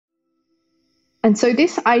And so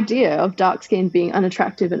this idea of dark skin being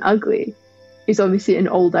unattractive and ugly is obviously an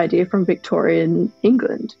old idea from Victorian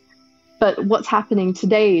England. But what's happening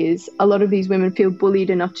today is a lot of these women feel bullied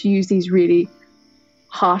enough to use these really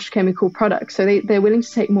harsh chemical products. So they're willing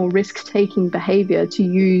to take more risk-taking behavior to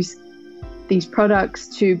use these products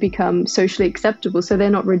to become socially acceptable so they're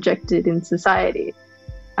not rejected in society.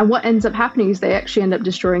 And what ends up happening is they actually end up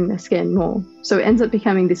destroying their skin more. So it ends up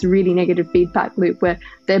becoming this really negative feedback loop where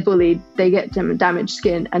they're bullied, they get damaged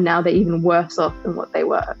skin, and now they're even worse off than what they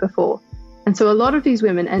were before. And so a lot of these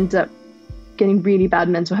women end up getting really bad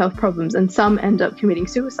mental health problems, and some end up committing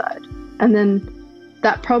suicide. And then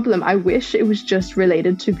that problem, I wish it was just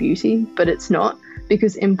related to beauty, but it's not,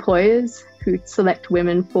 because employers who select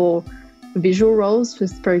women for visual roles,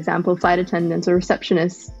 for example, flight attendants or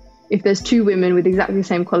receptionists, if there's two women with exactly the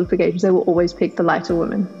same qualifications, they will always pick the lighter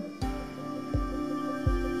woman.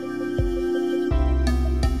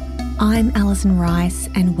 I'm Alison Rice,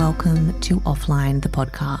 and welcome to Offline, the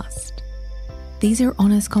podcast. These are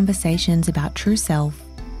honest conversations about true self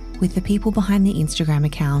with the people behind the Instagram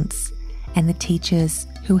accounts and the teachers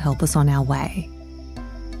who help us on our way.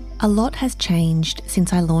 A lot has changed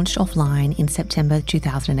since I launched Offline in September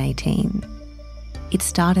 2018. It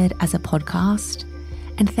started as a podcast,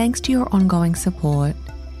 and thanks to your ongoing support,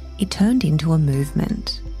 it turned into a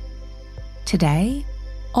movement. Today,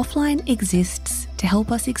 Offline exists to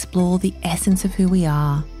help us explore the essence of who we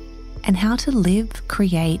are and how to live,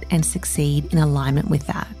 create, and succeed in alignment with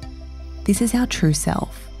that. This is our true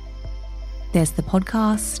self. There's the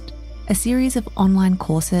podcast, a series of online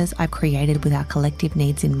courses I've created with our collective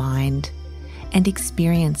needs in mind, and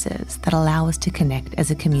experiences that allow us to connect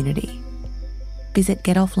as a community. Visit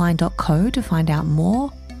getoffline.co to find out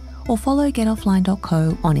more, or follow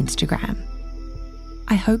getoffline.co on Instagram.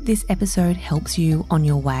 I hope this episode helps you on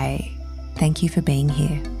your way. Thank you for being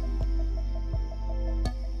here.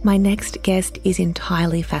 My next guest is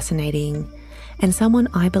entirely fascinating and someone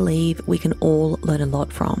I believe we can all learn a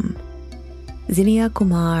lot from. Zinnia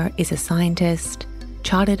Kumar is a scientist,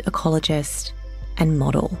 chartered ecologist, and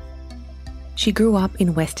model. She grew up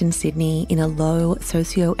in Western Sydney in a low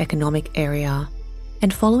socioeconomic area,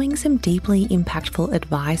 and following some deeply impactful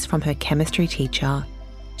advice from her chemistry teacher,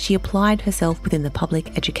 she applied herself within the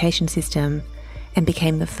public education system and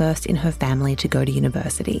became the first in her family to go to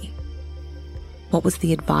university. What was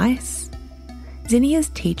the advice? Zinnia's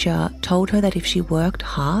teacher told her that if she worked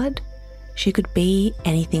hard, she could be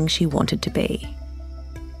anything she wanted to be.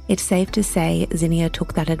 It's safe to say Zinnia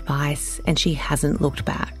took that advice and she hasn't looked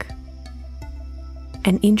back.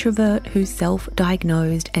 An introvert who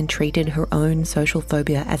self-diagnosed and treated her own social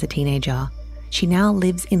phobia as a teenager, she now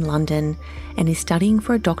lives in London and is studying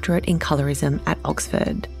for a doctorate in colorism at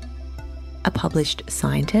Oxford. A published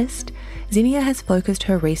scientist, Zinnia has focused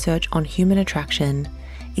her research on human attraction,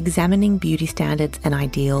 examining beauty standards and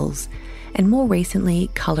ideals, and more recently,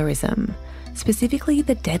 colorism, specifically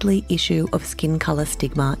the deadly issue of skin colour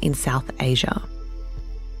stigma in South Asia.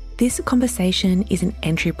 This conversation is an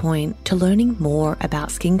entry point to learning more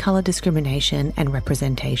about skin colour discrimination and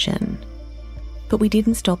representation. But we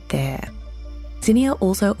didn't stop there. Zinnia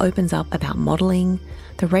also opens up about modelling,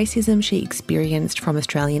 the racism she experienced from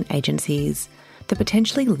Australian agencies, the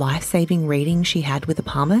potentially life-saving reading she had with a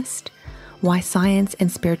palmist, why science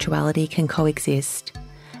and spirituality can coexist,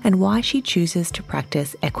 and why she chooses to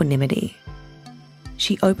practice equanimity.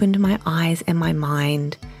 She opened my eyes and my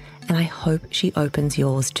mind, and I hope she opens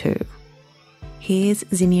yours too. Here's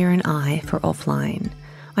Zinnia and I for Offline.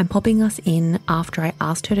 I'm popping us in after I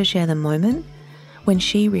asked her to share the moment when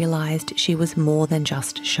she realised she was more than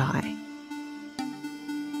just shy.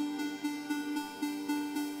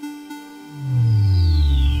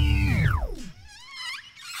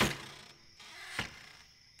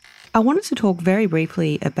 I wanted to talk very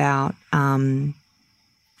briefly about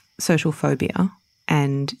social phobia,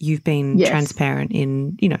 and you've been transparent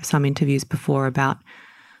in, some interviews before about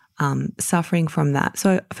suffering from that.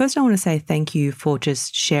 So first I want to say thank you for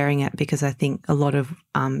just sharing it, because I think a lot of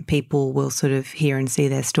people will sort of hear and see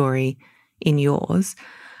their story in yours.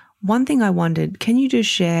 One thing I wondered, can you just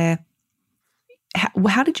share,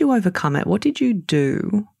 how did you overcome it? What did you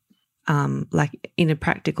do, like in a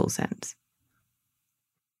practical sense?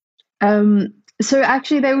 So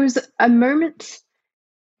actually there was a moment,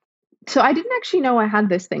 so I didn't actually know I had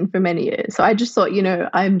this thing for many years. So I just thought,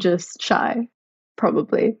 I'm just shy,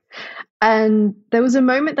 probably. And there was a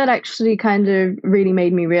moment that actually kind of really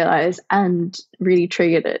made me realize and really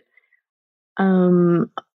triggered it.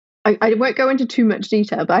 I won't go into too much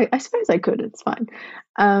detail, but I suppose I could, it's fine.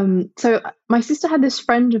 So my sister had this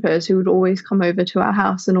friend of hers who would always come over to our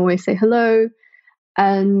house and always say hello.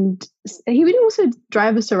 And he would also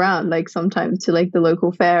drive us around, like sometimes to like the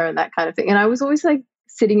local fair and that kind of thing. And I was always like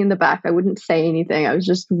sitting in the back. I wouldn't say anything. I was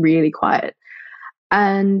just really quiet.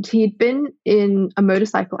 And he'd been in a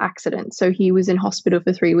motorcycle accident. So he was in hospital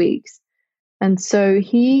for 3 weeks. And so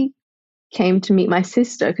he came to meet my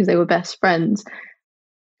sister because they were best friends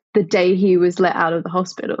the day he was let out of the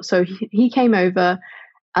hospital. So he came over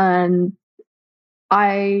and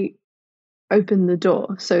I opened the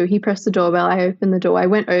door. So he pressed the doorbell. I opened the door. I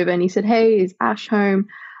went over and he said, "Hey, is Ash home?"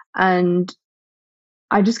 And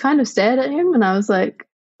I just kind of stared at him and I was like,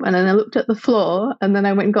 and then I looked at the floor and then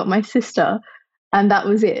I went and got my sister and that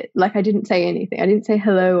was it. Like I didn't say anything. I didn't say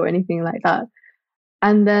hello or anything like that.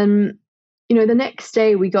 And then, the next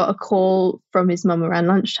day we got a call from his mum around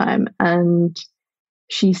lunchtime and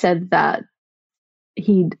she said that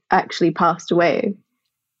he'd actually passed away.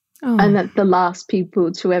 Oh. And that the last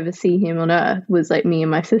people to ever see him on earth was like me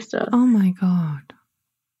and my sister. Oh my God.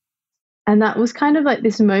 And that was kind of like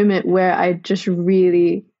this moment where I just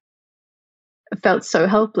really felt so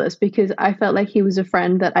helpless because I felt like he was a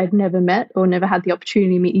friend that I'd never met or never had the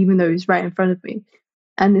opportunity to meet, even though he was right in front of me.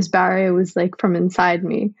 And this barrier was like from inside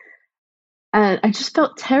me. And I just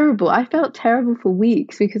felt terrible. I felt terrible for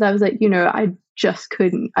weeks because I was like, I just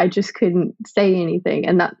couldn't say anything.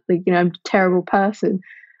 And that, like, I'm a terrible person.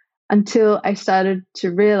 Until I started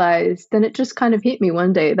to realize, then it just kind of hit me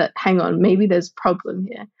one day that, hang on, maybe there's a problem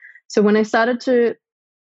here. So when I started to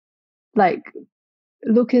like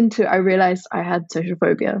look into, I realized I had social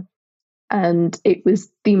phobia and it was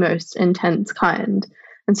the most intense kind.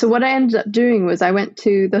 And so what I ended up doing was I went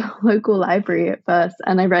to the local library at first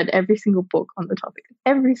and I read every single book on the topic,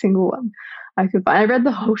 every single one I could find. I read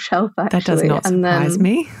the whole shelf actually. That does not surprise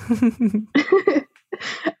me.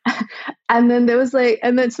 And then there was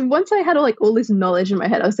so once I had all this knowledge in my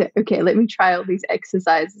head, I was like, okay, let me try all these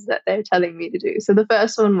exercises that they're telling me to do. So the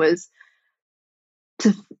first one was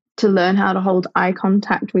to learn how to hold eye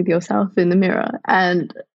contact with yourself in the mirror.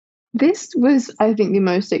 And this was, I think, the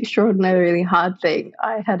most extraordinarily hard thing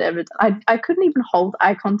I had ever done. I couldn't even hold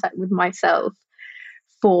eye contact with myself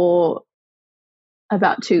for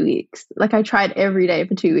about 2 weeks. Like I tried every day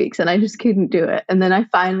for 2 weeks and I just couldn't do it. And then I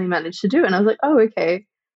finally managed to do it. And I was like, oh, okay,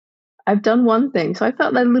 I've done one thing. So I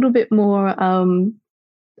felt a little bit more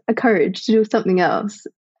a courage to do something else.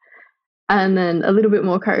 And then a little bit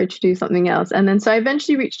more courage to do something else. And then so I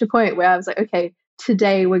eventually reached a point where I was like, okay,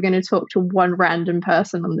 today we're going to talk to one random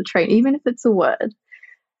person on the train, even if it's a word.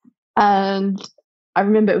 And I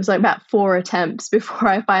remember it was like about 4 attempts before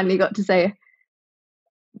I finally got to say,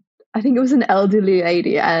 I think it was an elderly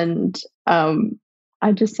lady, and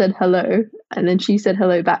I just said hello, and then she said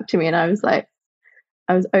hello back to me, and I was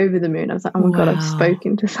over the moon. I was like, oh my God, I've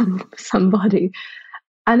spoken to somebody.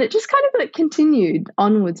 And it just kind of like continued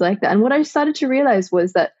onwards like that. And what I started to realize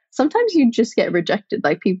was that sometimes you just get rejected,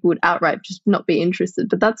 like people would outright just not be interested,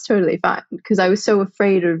 but that's totally fine because I was so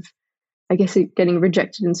afraid of, I guess, getting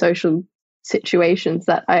rejected in social situations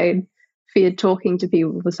that I feared talking to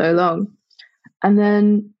people for so long. And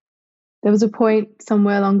then there was a point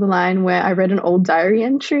somewhere along the line where I read an old diary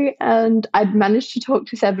entry and I'd managed to talk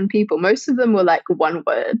to 7 people. Most of them were like one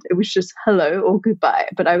word. It was just hello or goodbye.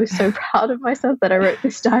 But I was so proud of myself that I wrote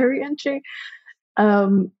this diary entry.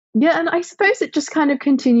 Yeah, and I suppose it just kind of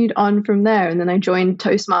continued on from there. And then I joined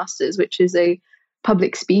Toastmasters, which is a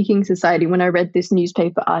public speaking society, when I read this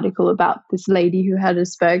newspaper article about this lady who had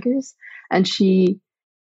Asperger's, and she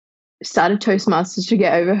started Toastmasters to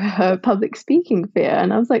get over her public speaking fear.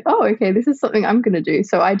 And I was like, oh, okay, this is something I'm going to do.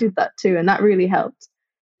 So I did that too. And that really helped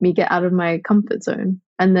me get out of my comfort zone.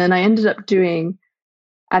 And then I ended up doing,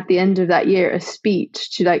 at the end of that year, a speech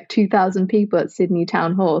to like 2,000 people at Sydney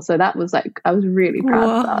Town Hall. So that was like, I was really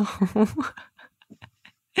proud of that.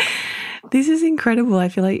 This is incredible. I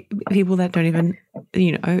feel like people that don't even,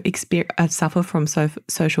 suffer from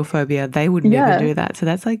social phobia, they would never do that. So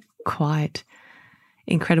that's like quite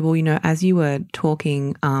incredible. As you were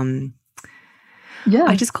talking, I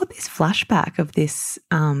just got this flashback of this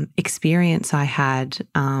experience I had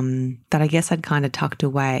that I guess I'd kind of tucked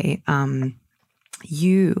away.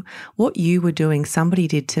 What you were doing, somebody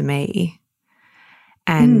did to me.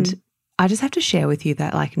 And I just have to share with you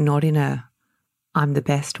that, like, not in a I'm the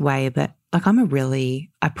best way, but like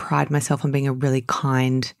I pride myself on being a really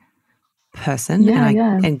kind person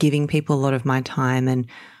and giving people a lot of my time and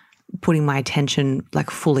putting my attention like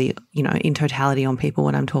fully, in totality on people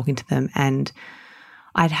when I'm talking to them. And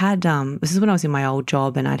I'd had, this is when I was in my old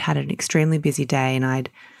job, and I'd had an extremely busy day, and I'd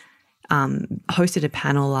hosted a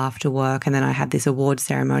panel after work, and then I had this award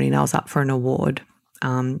ceremony and I was up for an award.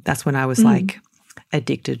 That's when I was like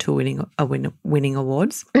addicted to winning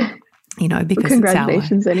awards. because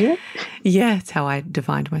congratulations anyway. Yeah, it's how I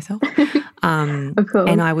defined myself. Of course.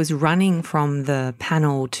 And I was running from the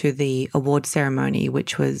panel to the award ceremony,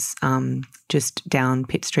 which was just down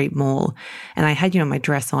Pitt Street Mall. And I had, my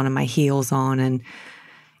dress on and my heels on, and,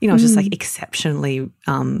 I was just like exceptionally,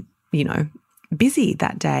 busy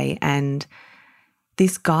that day. And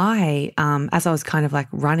this guy, as I was kind of like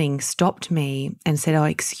running, stopped me and said, "Oh,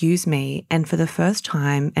 excuse me." And for the first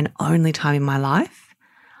time and only time in my life,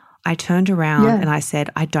 I turned around and I said,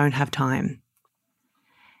 "I don't have time."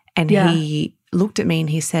 And he looked at me and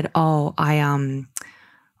he said, "Oh, I'm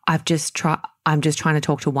just trying to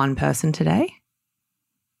talk to one person today."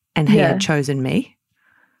 And he had chosen me.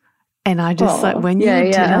 And I just when you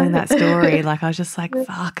were telling that story, like I was just like,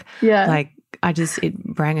 fuck. Yeah. Like it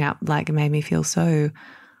rang out, like it made me feel so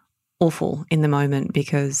awful in the moment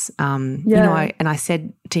because, I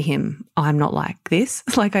said to him, "I'm not like this."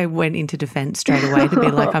 Like I went into defense straight away to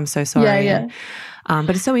be like, "I'm so sorry." Yeah. But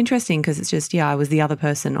it's so interesting because it's just, I was the other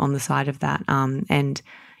person on the side of that. And,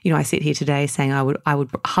 I sit here today saying I would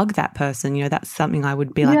hug that person. That's something I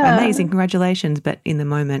would be like, amazing, congratulations. But in the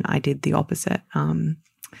moment I did the opposite.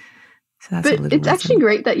 So that's but it's actually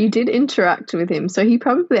great that you did interact with him. So he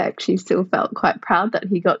probably actually still felt quite proud that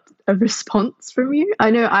he got a response from you.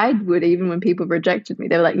 I know I would, even when people rejected me,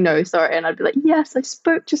 they were like, "No, sorry." And I'd be like, "Yes, I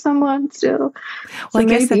spoke to someone still." Well, I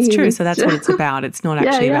guess that's true. So that's what it's about. It's not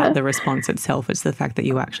actually about the response itself. It's the fact that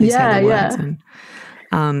you actually say the words.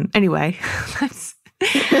 And anyway, that's...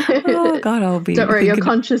 Oh, God, I'll be... Don't worry, your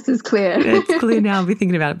conscience is clear. It's clear now. I'll be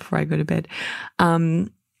thinking about it before I go to bed.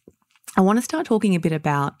 I want to start talking a bit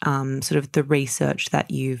about sort of the research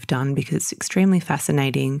that you've done because it's extremely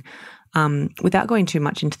fascinating. Without going too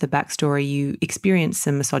much into the backstory, you experienced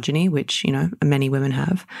some misogyny, which, many women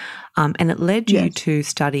have, and it led you to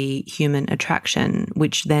study human attraction,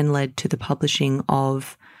 which then led to the publishing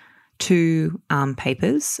of 2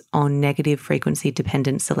 papers on negative frequency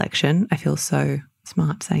dependent selection. I feel so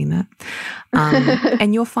smart saying that.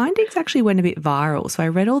 And your findings actually went a bit viral. So I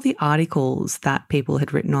read all the articles that people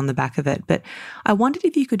had written on the back of it, but I wondered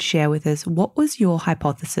if you could share with us, what was your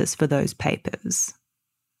hypothesis for those papers?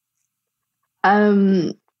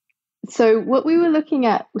 So what we were looking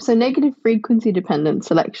at, so negative frequency dependent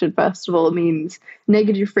selection, first of all, means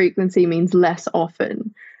negative frequency means less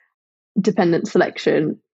often dependent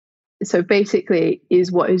selection. So basically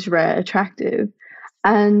is what is rare attractive.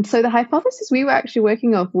 And so the hypothesis we were actually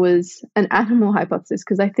working off was an animal hypothesis,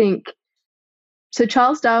 because I think, so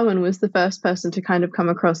Charles Darwin was the first person to kind of come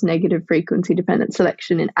across negative frequency dependent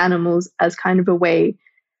selection in animals as kind of a way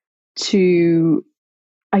to,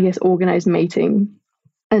 I guess, organize mating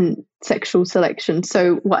and sexual selection.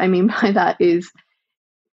 So what I mean by that is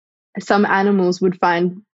some animals would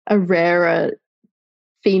find a rarer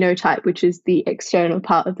phenotype, which is the external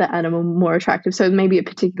part of the animal, more attractive. So maybe a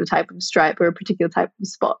particular type of stripe or a particular type of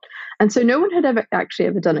spot. And so no one had ever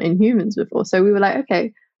done it in humans before. So we were like,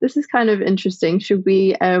 okay, this is kind of interesting. Should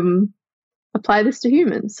we apply this to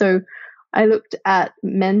humans? So I looked at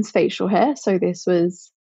men's facial hair. So this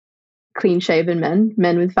was clean-shaven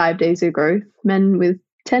men with 5 days of growth, men with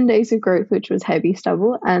 10 days of growth, which was heavy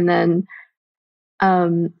stubble, and then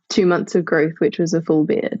 2 months of growth, which was a full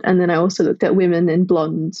beard. And then I also looked at women in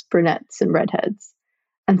blondes, brunettes, and redheads.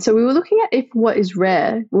 And so we were looking at if what is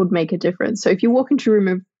rare would make a difference. So if you walk into a room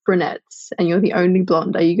of brunettes and you're the only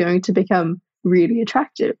blonde, are you going to become really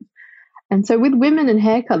attractive? And so with women and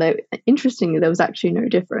hair color, interestingly, there was actually no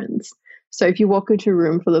difference. So if you walk into a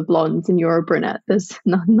room full of blondes and you're a brunette, there's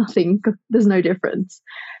no difference.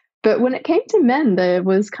 But when it came to men, there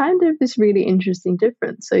was kind of this really interesting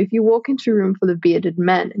difference. So if you walk into a room full of bearded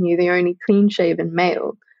men and you're the only clean-shaven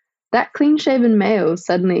male, that clean-shaven male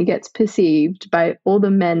suddenly gets perceived by all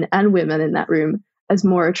the men and women in that room as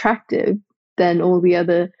more attractive than all the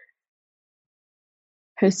other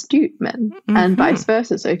hirsute men, and vice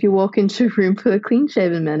versa. So if you walk into a room full of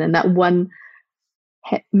clean-shaven men and that one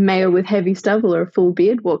male with heavy stubble or a full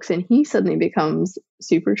beard walks in, he suddenly becomes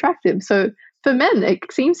super attractive. So for men, it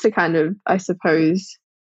seems to kind of, I suppose,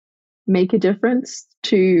 make a difference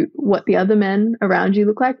to what the other men around you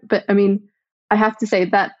look like. But I mean, I have to say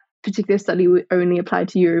that particular study would only apply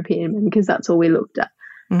to European men because that's all we looked at.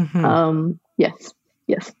 Yes.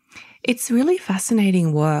 It's really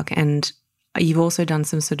fascinating work. And you've also done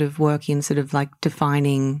some sort of work in sort of like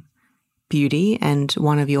defining beauty. And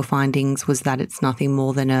one of your findings was that it's nothing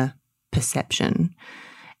more than a perception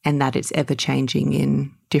and that it's ever changing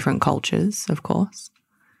in different cultures, of course.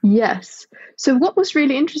 Yes. So what was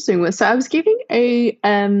really interesting was, so I was giving it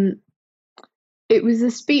was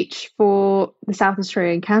a speech for the South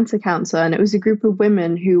Australian Cancer Council, and it was a group of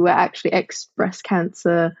women who were actually ex-breast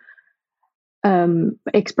cancer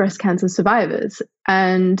ex-breast cancer survivors.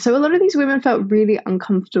 And so a lot of these women felt really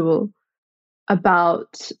uncomfortable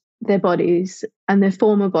about their bodies and their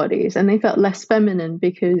former bodies, and they felt less feminine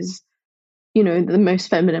because, you know, the most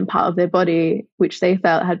feminine part of their body, which they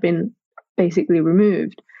felt had been basically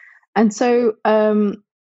removed. And so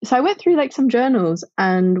so I went through like some journals,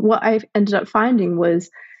 and what I ended up finding was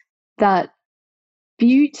that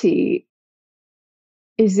beauty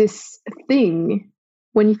is this thing.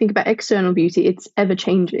 When you think about external beauty, it's ever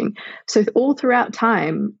changing. So all throughout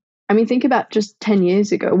time, I mean, think about just 10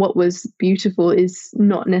 years ago, what was beautiful is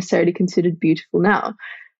not necessarily considered beautiful now.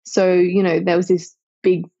 So, you know, there was this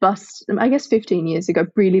big bust, I guess 15 years ago,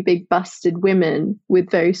 really big busted women with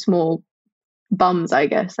very small bums, I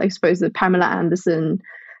guess. I suppose the Pamela Anderson,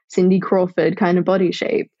 Cindy Crawford kind of body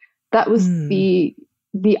shape. That was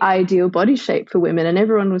the ideal body shape for women, and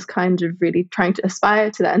everyone was kind of really trying to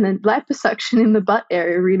aspire to that. And then liposuction in the butt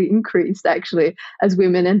area really increased, actually, as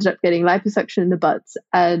women ended up getting liposuction in the butts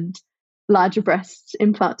and larger breast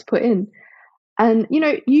implants put in. And, you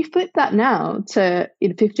know, you flip that now to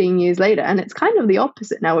 15 years later, and it's kind of the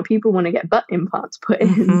opposite now, where people want to get butt implants put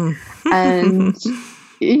in and,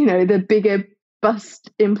 you know, the bigger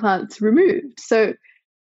bust implants removed. So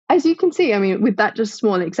as you can see, I mean, with that just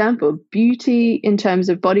small example, beauty in terms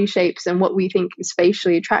of body shapes and what we think is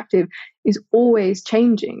facially attractive is always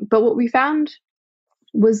changing. But what we found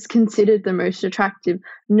was considered the most attractive,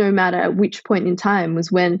 no matter at which point in time,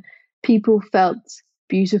 was when people felt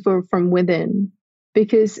beautiful from within,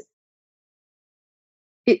 because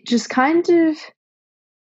it just kind of,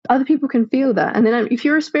 other people can feel that. And then if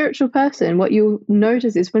you're a spiritual person, what you'll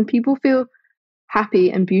notice is when people feel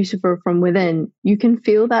happy and beautiful from within, you can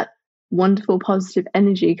feel that wonderful positive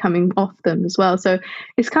energy coming off them as well. So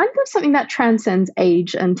it's kind of something that transcends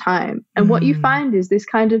age and time. And what you find is this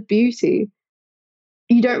kind of beauty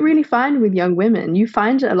you don't really find with young women. You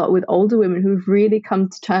find it a lot with older women who've really come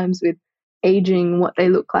to terms with aging, what they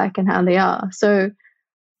look like and how they are. So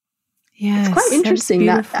yes, it's quite interesting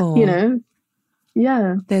that, you know,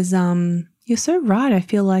 yeah. There's you're so right. I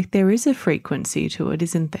feel like there is a frequency to it,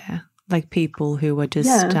 isn't there? Like people who are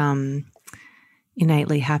just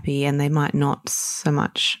innately happy, and they might not so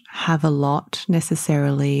much have a lot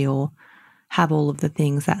necessarily or have all of the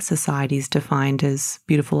things that society's defined as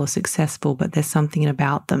beautiful or successful, but there's something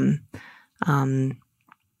about them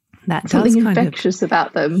that something does kind infectious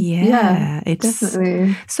about them. Yeah, it's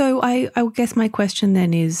definitely. So I guess my question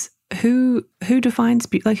then is, who defines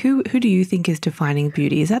beauty? Like who do you think is defining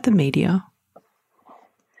beauty? Is that the media?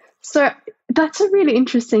 So that's a really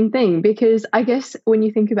interesting thing, because I guess when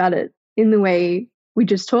you think about it in the way we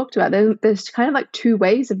just talked about, there's kind of like two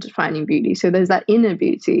ways of defining beauty. So there's that inner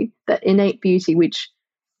beauty, that innate beauty, which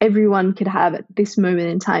everyone could have at this moment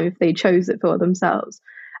in time if they chose it for themselves.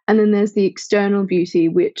 And then there's the external beauty,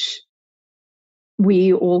 which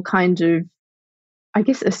we all kind of, I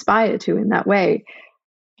guess, aspire to in that way.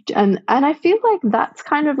 And I feel like that's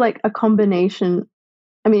kind of like a combination.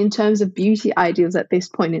 I mean, in terms of beauty ideals at this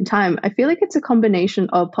point in time, I feel like it's a combination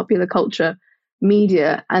of popular culture,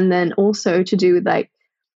 media, and then also to do with like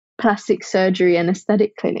plastic surgery and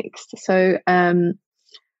aesthetic clinics. So I'm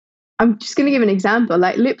just going to give an example.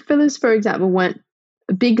 Like lip fillers, for example,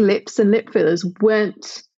 big lips and lip fillers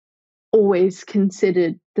weren't always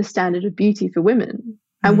considered the standard of beauty for women.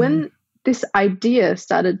 And when this idea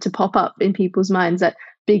started to pop up in people's minds that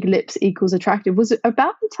big lips equals attractive was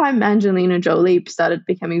about the time Angelina Jolie started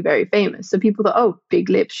becoming very famous. So people thought, oh, big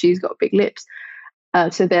lips, she's got big lips.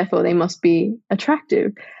 So therefore they must be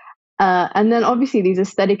attractive. And then obviously these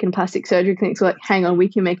aesthetic and plastic surgery clinics were like, hang on, we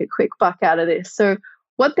can make a quick buck out of this. So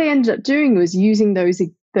what they ended up doing was using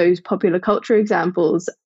those popular culture examples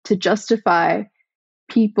to justify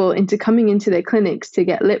people into coming into their clinics to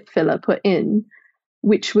get lip filler put in,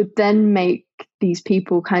 which would then make these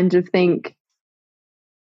people kind of think,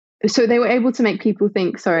 so they were able to make people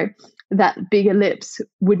think, that bigger lips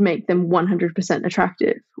would make them 100%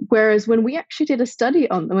 attractive. Whereas when we actually did a study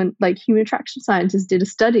on them, when like human attraction scientists did a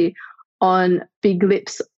study on big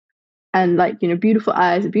lips and like, you know, beautiful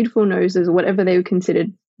eyes, beautiful noses, or whatever they were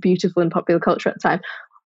considered beautiful in popular culture at the time,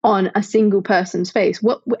 on a single person's face,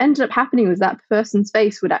 what ended up happening was that person's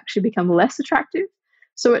face would actually become less attractive.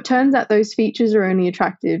 So it turns out those features are only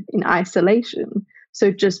attractive in isolation.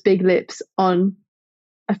 So just big lips on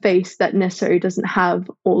a face that necessarily doesn't have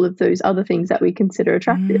all of those other things that we consider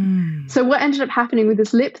attractive. So what ended up happening with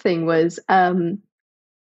this lip thing was in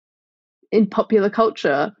popular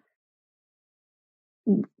culture,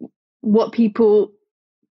 what people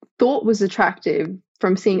thought was attractive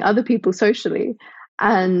from seeing other people socially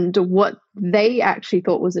and what they actually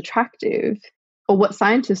thought was attractive or what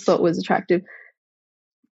scientists thought was attractive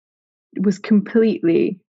was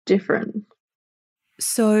completely different.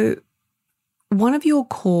 So, one of your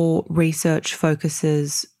core research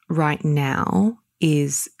focuses right now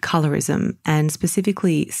is colorism, and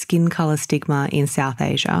specifically skin color stigma in South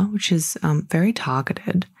Asia, which is very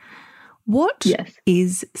targeted. What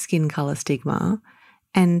is skin color stigma?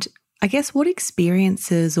 And I guess what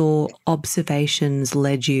experiences or observations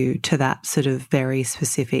led you to that sort of very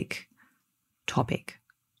specific topic?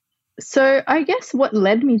 So I guess what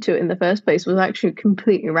led me to it in the first place was actually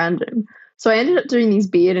completely random. So I ended up doing these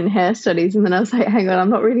beard and hair studies, and then I was like, hang on, I'm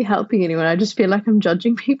not really helping anyone. I just feel like I'm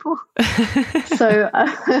judging people.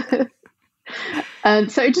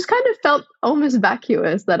 And so it just kind of felt almost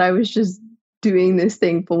vacuous that I was just doing this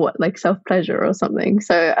thing for what, like self-pleasure or something.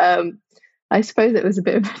 So I suppose it was a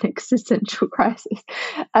bit of an existential crisis.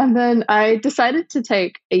 And then I decided to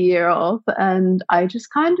take a year off, and I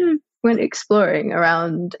just kind of went exploring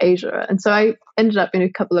around Asia. And so I ended up in a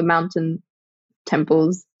couple of mountain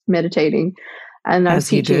temples meditating, and I was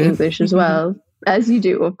teaching English as well, as you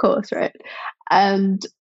do, of course, right? And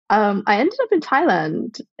I ended up in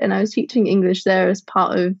Thailand, and I was teaching English there as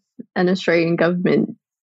part of an Australian government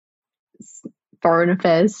foreign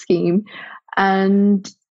affairs scheme.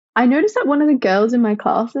 And I noticed that one of the girls in my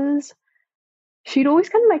classes, she'd always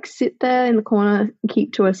kind of like sit there in the corner and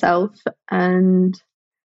keep to herself. And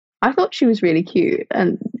I thought she was really cute.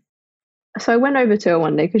 And so I went over to her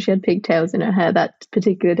one day because she had pigtails in her hair that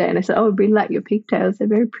particular day. And I said, oh, I really like your pigtails. They're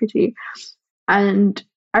very pretty. And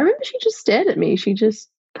I remember she just stared at me. She just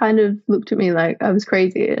kind of looked at me like I was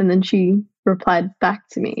crazy. And then she replied back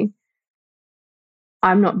to me,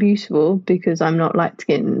 I'm not beautiful because I'm not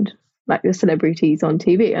light-skinned like the celebrities on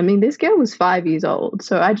TV. I mean, this girl was 5 years old.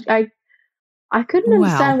 So I couldn't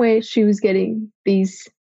understand where she was getting these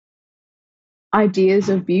ideas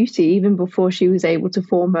of beauty even before she was able to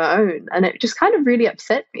form her own. And it just kind of really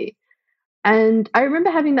upset me. And I remember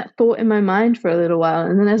having that thought in my mind for a little while.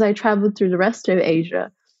 And then as I traveled through the rest of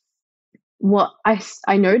Asia, what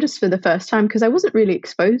I noticed for the first time, because I wasn't really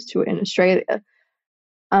exposed to it in Australia,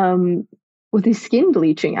 were these skin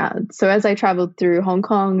bleaching ads. So as I traveled through Hong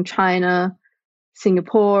Kong, China,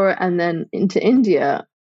 Singapore, and then into India,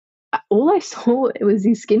 all I saw was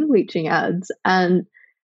these skin bleaching ads. And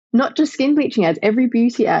not just skin bleaching ads, every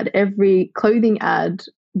beauty ad, every clothing ad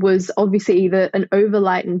was obviously either an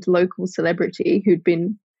over-lightened local celebrity who'd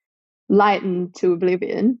been lightened to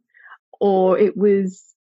oblivion, or it was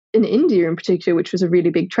in India in particular, which was a really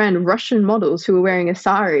big trend, Russian models who were wearing a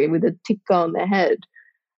sari with a tikka on their head,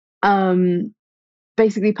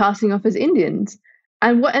 basically passing off as Indians.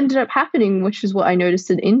 And what ended up happening, which is what I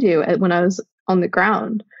noticed in India when I was on the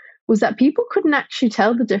ground, was that people couldn't actually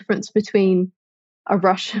tell the difference between a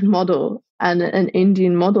Russian model and an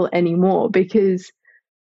Indian model anymore, because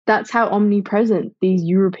that's how omnipresent these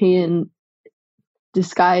European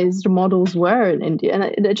disguised models were in India.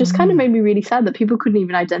 And it just kind of made me really sad that people couldn't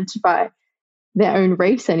even identify their own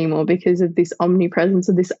race anymore because of this omnipresence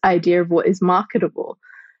of this idea of what is marketable.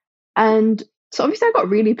 And so obviously I got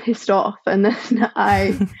really pissed off. And then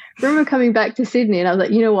I remember coming back to Sydney and I was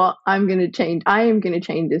like, you know what, I am going to change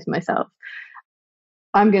this myself.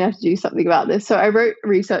 I'm going to have to do something about this. So I wrote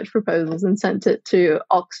research proposals and sent it to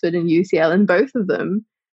Oxford and UCL, and both of them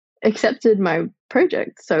accepted my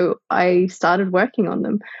project. So I started working on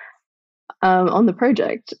them, on the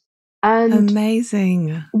project. And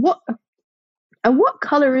amazing. What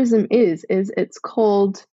colorism is it's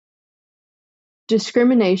called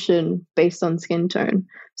discrimination based on skin tone.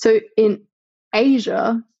 So in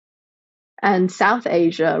Asia and South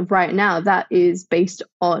Asia right now, that is based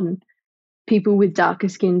on people with darker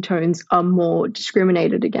skin tones are more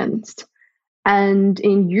discriminated against. And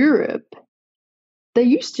in Europe, there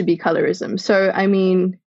used to be colorism. So, I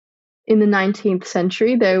mean, in the 19th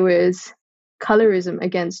century, there was colorism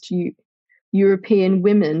against European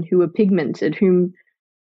women who were pigmented, whom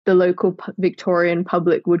the local Victorian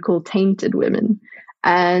public would call tainted women.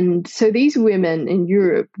 And so these women in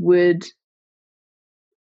Europe would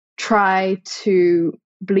try to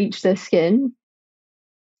bleach their skin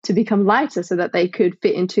to become lighter so that they could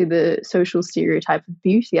fit into the social stereotype of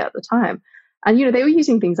beauty at the time. And, you know, they were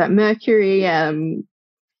using things like mercury,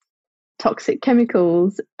 toxic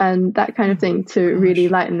chemicals and that kind of thing to really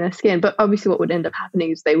lighten their skin. But obviously what would end up happening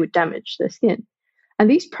is they would damage their skin. And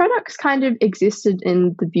these products kind of existed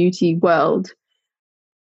in the beauty world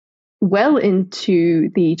well into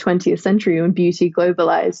the 20th century when beauty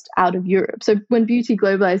globalized out of Europe. So when beauty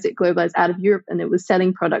globalized, it globalized out of Europe and it was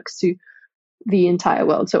selling products to the entire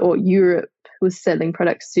world. So or Europe was selling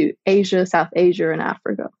products to Asia, South Asia, and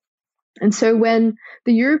Africa. And so when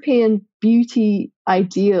the European beauty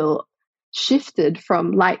ideal shifted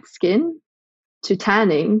from light skin to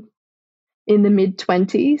tanning in the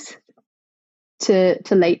mid-20s to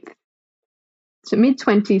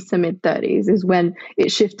mid-20s to mid-30s is when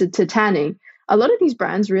it shifted to tanning. A lot of these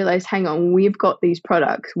brands realized, hang on, we've got these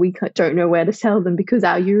products. We don't know where to sell them because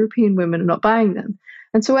our European women are not buying them.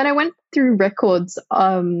 And so when I went through records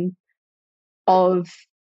of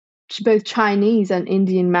both Chinese and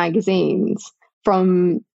Indian magazines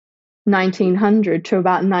from 1900 to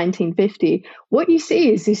about 1950, what you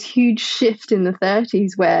see is this huge shift in the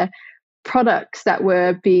 30s where products that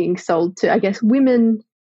were being sold to, I guess,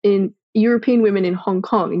 European women in Hong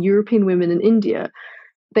Kong and European women in India,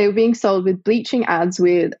 they were being sold with bleaching ads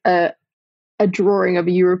with a drawing of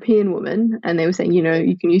a European woman, and they were saying,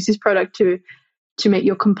 you can use this product to make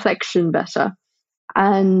your complexion better,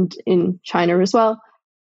 and in China as well.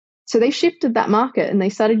 So they shifted that market and they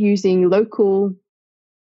started using local,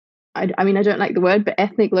 I don't like the word, but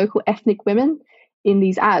local ethnic women in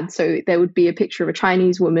these ads. So there would be a picture of a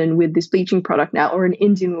Chinese woman with this bleaching product now, or an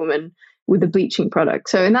Indian woman with a bleaching product.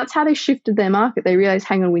 So, and that's how they shifted their market. They realized,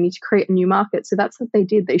 hang on, we need to create a new market. So that's what they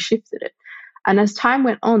did. They shifted it. And as time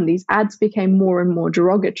went on, these ads became more and more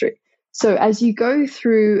derogatory. So as you go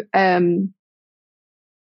through the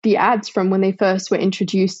ads from when they first were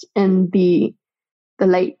introduced in the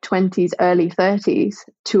late 20s, early 30s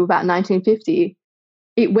to about 1950,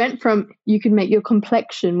 it went from you can make your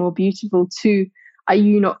complexion more beautiful to, are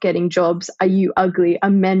you not getting jobs? Are you ugly? Are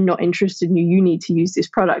men not interested in you? You need to use this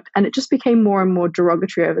product. And it just became more and more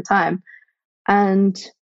derogatory over time. And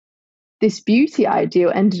this beauty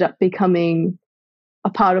ideal ended up becoming a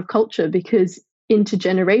part of culture because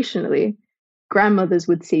intergenerationally, grandmothers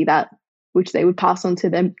would see that, which they would pass on to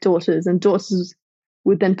their daughters, and daughters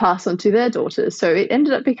would then pass on to their daughters. So it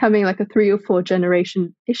ended up becoming like a 3 or 4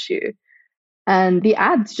 generation issue. And the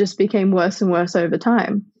ads just became worse and worse over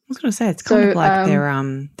time. I was going to say, it's kind of like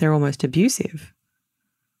they're almost abusive.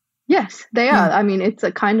 Yes, they are. I mean, it's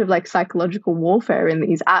a kind of like psychological warfare in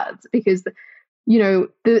these ads because,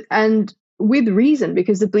 and with reason,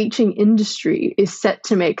 because the bleaching industry is set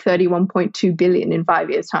to make 31.2 billion in 5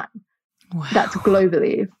 years' time. Wow. That's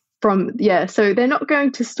globally. So they're not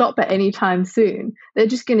going to stop at any time soon. They're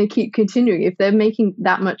just going to keep continuing if they're making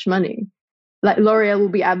that much money. Like L'Oreal will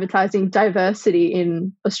be advertising diversity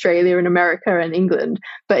in Australia and America and England,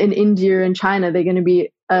 but in India and China, they're going to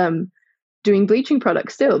be doing bleaching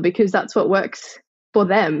products still because that's what works for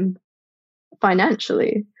them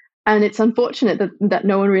financially. And it's unfortunate that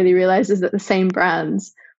no one really realizes that the same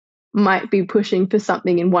brands might be pushing for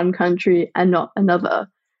something in one country and not another.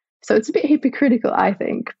 So it's a bit hypocritical, I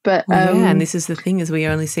think. But and this is the thing, is we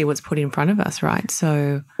only see what's put in front of us, right?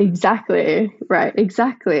 So exactly.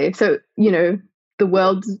 So, the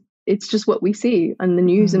world, it's just what we see on the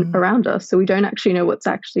news and around us. So we don't actually know what's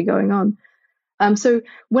actually going on. So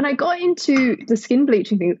when I got into the skin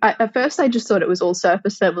bleaching thing, at first I just thought it was all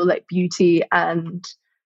surface level, like beauty and,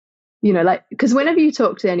 because whenever you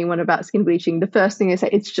talk to anyone about skin bleaching, the first thing they say,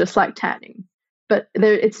 it's just like tanning. But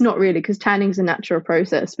it's not really, because tanning is a natural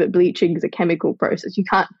process, but bleaching is a chemical process. You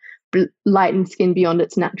can't lighten skin beyond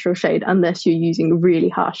its natural shade unless you're using really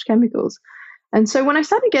harsh chemicals. And so when I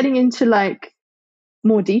started getting into like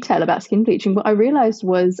more detail about skin bleaching, what I realized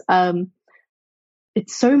was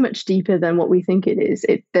it's so much deeper than what we think it is.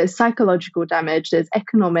 There's psychological damage, there's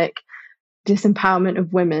economic disempowerment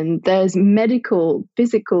of women, there's medical,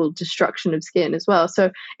 physical destruction of skin as well. So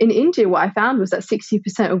in India, what I found was that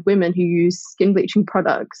 60% of women who use skin bleaching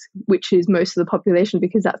products, which is most of the population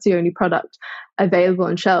because that's the only product available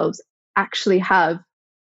on shelves, actually have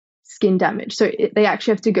skin damage. So they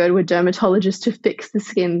actually have to go to a dermatologist to fix the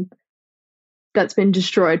skin that's been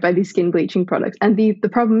destroyed by these skin bleaching products. And the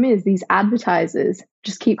problem is these advertisers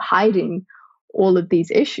just keep hiding all of these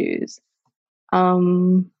issues.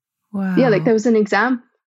 Wow. Yeah, like there was an example,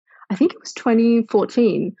 I think it was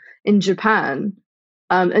 2014 in Japan,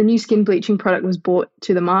 a new skin bleaching product was brought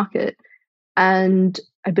to the market. And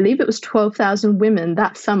I believe it was 12,000 women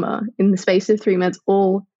that summer in the space of 3 months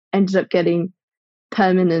all ended up getting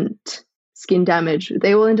permanent skin damage.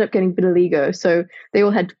 They all ended up getting vitiligo. So they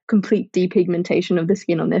all had complete depigmentation of the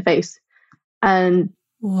skin on their face. And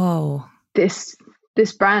whoa, this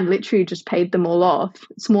brand literally just paid them all off,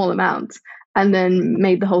 small amounts, and then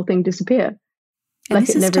made the whole thing disappear. And like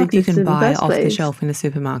this is stuff you can buy off the shelf in a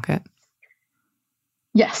supermarket?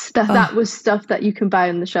 Yes, that was stuff that you can buy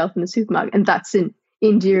on the shelf in the supermarket. And that's in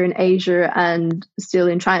India and Asia and still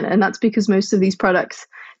in China. And that's because most of these products,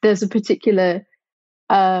 there's a particular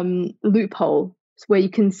loophole where you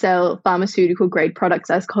can sell pharmaceutical grade products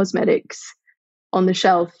as cosmetics on the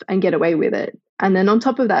shelf and get away with it. And then on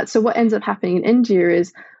top of that, so what ends up happening in India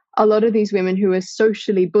is a lot of these women who are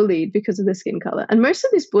socially bullied because of their skin color. And most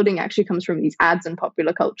of this bullying actually comes from these ads and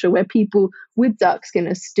popular culture where people with dark skin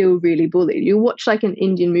are still really bullied. You watch like an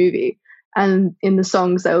Indian movie and in the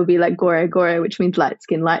songs there will be like gore, gore, which means light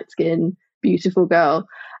skin, beautiful girl.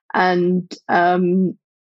 And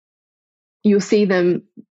you'll see them,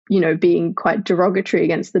 you know, being quite derogatory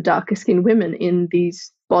against the darker skinned women in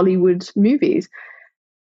these Bollywood movies.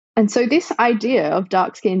 And so this idea of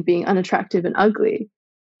dark skin being unattractive and ugly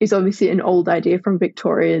is obviously an old idea from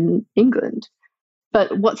Victorian England.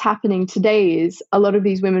 But what's happening today is a lot of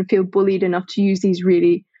these women feel bullied enough to use these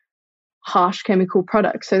really harsh chemical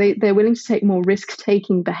products. So they're willing to take more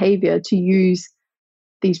risk-taking behavior to use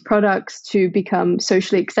these products to become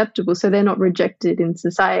socially acceptable so they're not rejected in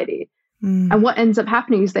society. And what ends up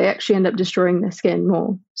happening is they actually end up destroying their skin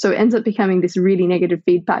more. So it ends up becoming this really negative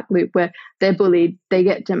feedback loop where they're bullied, they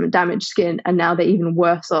get damaged skin, and now they're even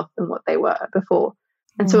worse off than what they were before.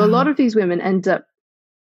 And so a lot of these women end up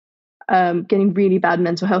getting really bad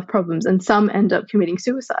mental health problems, and some end up committing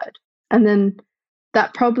suicide. And then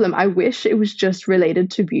that problem, I wish it was just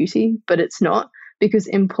related to beauty, but it's not, because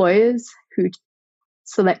employers who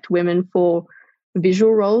select women for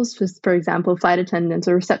visual roles, for example, flight attendants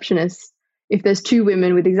or receptionists, if there's two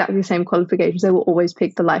women with exactly the same qualifications, they will always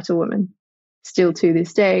pick the lighter woman, still to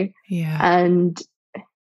this day. Yeah. And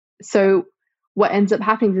so what ends up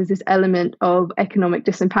happening is this element of economic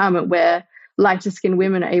disempowerment where lighter skinned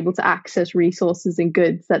women are able to access resources and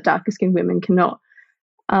goods that darker skinned women cannot.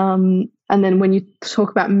 And then when you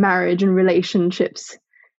talk about marriage and relationships,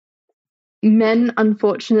 men,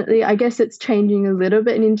 unfortunately, I guess it's changing a little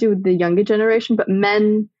bit in India with the younger generation, but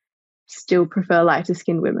men still prefer lighter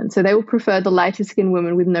skinned women. So they will prefer the lighter skinned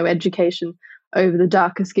woman with no education over the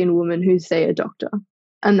darker skinned woman who's, say, a doctor.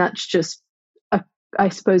 And that's just, I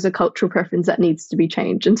suppose, a cultural preference that needs to be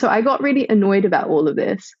changed. And so I got really annoyed about all of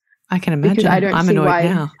this. I can imagine. I'm annoyed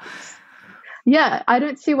now. Yeah, I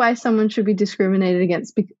don't see why someone should be discriminated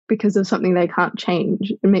against because of something they can't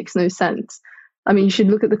change. It makes no sense. I mean, you should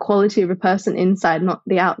look at the quality of a person inside, not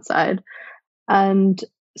the outside. And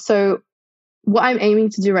so what I'm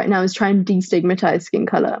aiming to do right now is try and destigmatize skin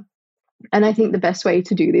color. And I think the best way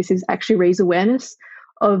to do this is actually raise awareness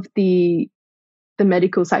of the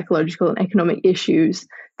medical, psychological, and economic issues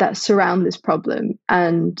that surround this problem,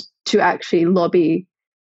 and to actually lobby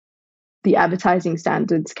the Advertising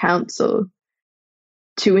Standards Council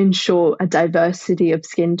to ensure a diversity of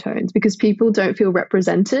skin tones, because people don't feel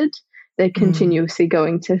represented. They're continuously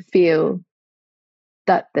going to feel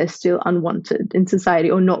that they're still unwanted in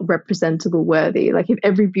society or not representable worthy. Like if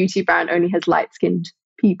every beauty brand only has light-skinned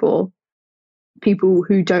people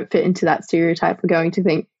who don't fit into that stereotype are going to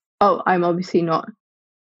think, oh, I'm obviously not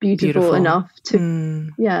beautiful enough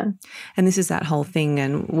to, yeah. And this is that whole thing,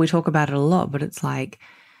 and we talk about it a lot, but it's like,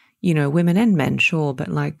 you know, women and men, sure, but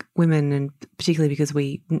like women, and particularly because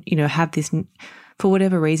we, you know, have this, for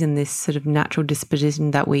whatever reason, this sort of natural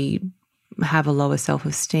disposition that we have a lower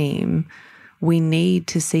self-esteem, we need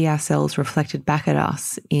to see ourselves reflected back at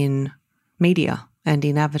us in media and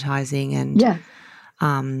in advertising. And,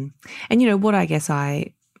 and you know, what I guess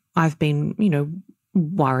I've been, you know,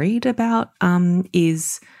 worried about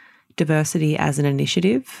is diversity as an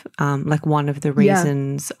initiative. Like one of the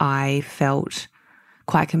reasons I felt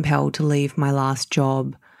quite compelled to leave my last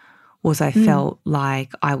job was I felt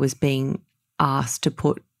like I was being asked to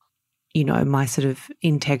put, you know, my sort of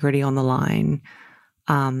integrity on the line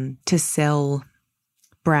to sell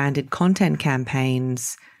branded content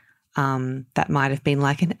campaigns that might have been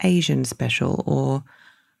like an Asian special or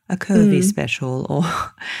a curvy special, or,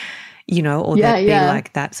 you know, or that'd be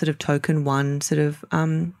like that sort of token one sort of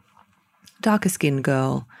darker skinned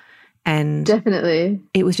girl. And definitely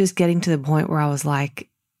it was just getting to the point where I was like,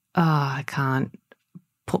 oh, I can't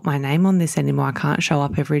put my name on this anymore. I can't show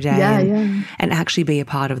up every day and actually be a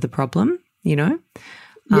part of the problem, you know?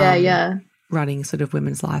 Running sort of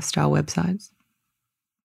women's lifestyle websites.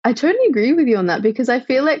 I totally agree with you on that, because I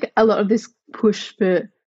feel like a lot of this push for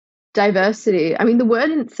diversity, I mean, the word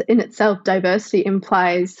in itself, diversity,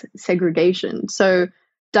 implies segregation. So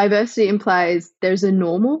diversity implies there's a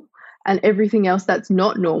normal, and everything else that's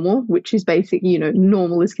not normal, which is basically, you know,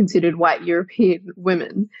 normal is considered white European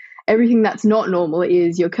women. Everything that's not normal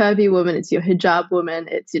is your curvy woman, it's your hijab woman,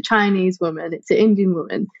 it's your Chinese woman, it's your Indian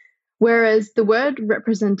woman. Whereas the word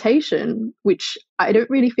representation, which I don't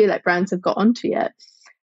really feel like brands have got onto yet,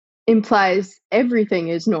 implies everything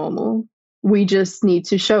is normal. We just need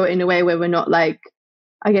to show it in a way where we're not, like,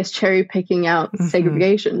 I guess, cherry picking out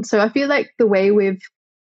segregation. So I feel like the way we've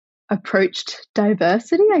approached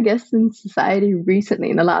diversity, I guess, in society recently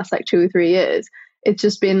in the last like 2 or 3 years. It's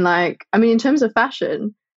just been like, I mean, in terms of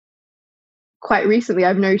fashion, quite recently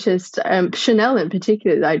I've noticed Chanel in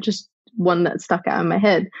particular, I just one that stuck out in my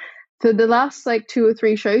head. For the last like 2 or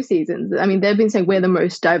 3 show seasons, I mean, they've been saying we're the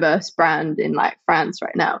most diverse brand in like France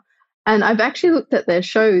right now. And I've actually looked at their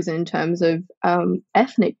shows in terms of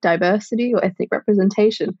ethnic diversity or ethnic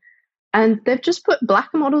representation. And they've just put black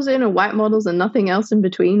models in or white models and nothing else in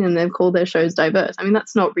between, and they've called their shows diverse. I mean,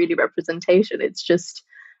 that's not really representation. It's just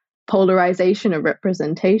polarization of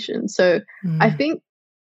representation. So I think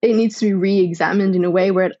it needs to be re-examined in a way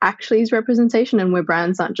where it actually is representation and where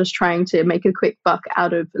brands aren't just trying to make a quick buck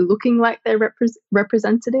out of looking like they're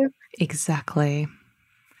representative. Exactly.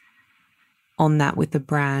 On that with the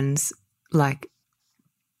brands, like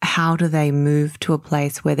how do they move to a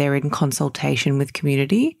place where they're in consultation with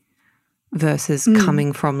community versus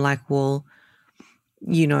coming from like, well,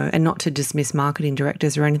 you know, and not to dismiss marketing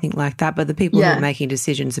directors or anything like that, but the people who are making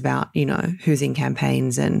decisions about, you know, who's in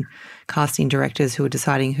campaigns and casting directors who are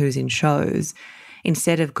deciding who's in shows,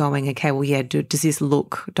 instead of going, okay, well, yeah, does this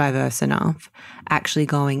look diverse enough, actually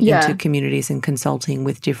going into communities and consulting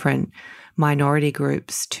with different minority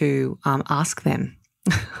groups to ask them,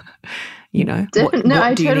 you know,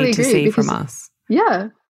 what do you need to see from us? Yeah,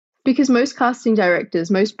 because most casting directors,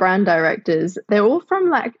 most brand directors, they're all from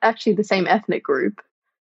like actually the same ethnic group,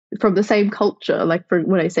 from the same culture. Like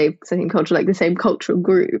when I say same culture, like the same cultural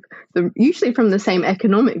group, usually from the same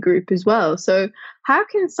economic group as well. So how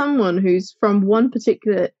can someone who's from one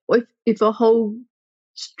particular, if a whole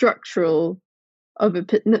structural of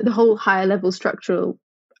the whole higher level structural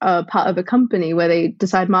part of a company where they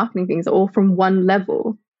decide marketing things are all from one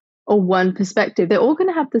level or one perspective, they're all going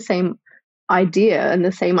to have the same idea and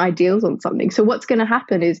the same ideals on something. So what's going to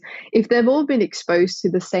happen is if they've all been exposed to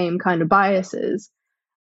the same kind of biases,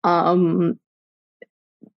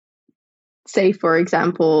 say for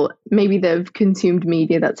example, maybe they've consumed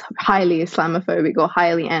media that's highly Islamophobic or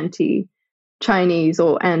highly anti-Chinese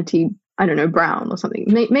or anti, I don't know, brown or something.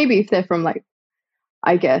 Maybe if they're from like,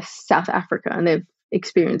 I guess, South Africa and they've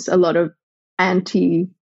experienced a lot of anti-black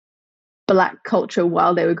culture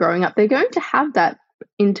while they were growing up, they're going to have that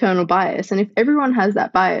internal bias. And if everyone has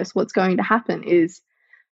that bias, what's going to happen is,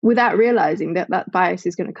 without realizing that bias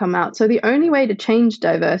is going to come out. So the only way to change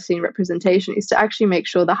diversity and representation is to actually make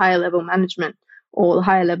sure the higher level management or the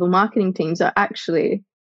higher level marketing teams are actually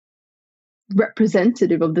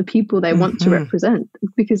representative of the people they want to represent,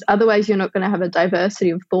 because otherwise you're not going to have a diversity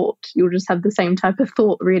of thought. You'll just have the same type of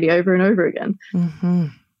thought really over and over again.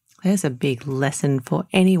 There's a big lesson for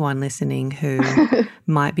anyone listening who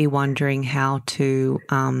might be wondering how to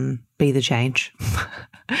be the change.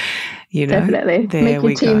 You know, definitely make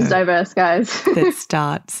your teams diverse, guys. That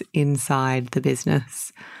starts inside the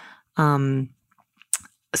business.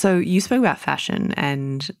 So you spoke about fashion,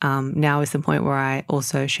 and now is the point where I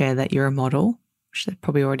also share that you're a model, which they've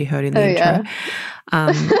probably already heard in the intro.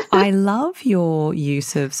 I love your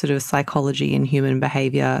use of sort of psychology and human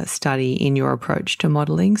behaviour study in your approach to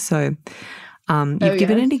modelling. So you've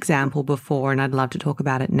given an example before, and I'd love to talk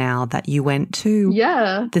about it now, that you went to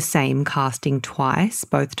the same casting twice,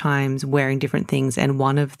 both times wearing different things, and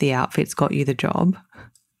one of the outfits got you the job.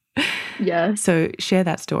 Yeah. So share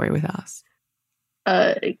that story with us.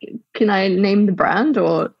 Can I name the brand,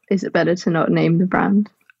 or is it better to not name the brand?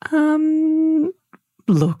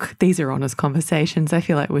 Look, these are honest conversations. I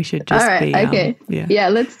feel like we should just be... Okay. Yeah,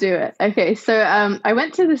 let's do it. Okay, so I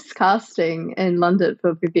went to this casting in London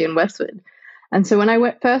for Vivienne Westwood. And so when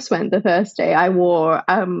I first went the first day, I wore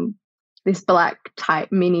this black tight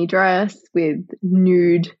mini dress with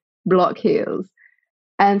nude block heels.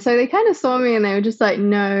 And so they kind of saw me and they were just like,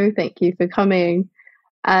 no, thank you for coming.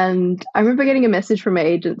 And I remember getting a message from my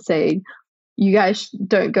agent saying, you guys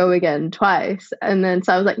don't go again twice. And then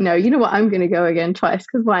so I was like, no, you know what? I'm going to go again twice,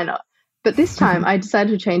 because why not? But this time I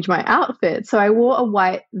decided to change my outfit. So I wore a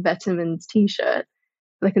white Vetements t-shirt,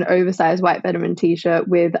 like an oversized white Vetements t-shirt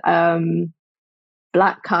with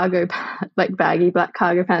black cargo, like baggy black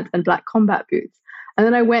cargo pants and black combat boots. And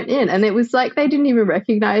then I went in and it was like they didn't even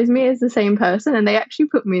recognize me as the same person, and they actually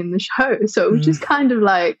put me in the show. So it was just kind of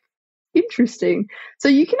like interesting. So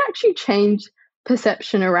you can actually change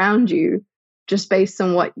perception around you just based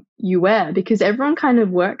on what you wear, because everyone kind of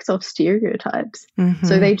works off stereotypes.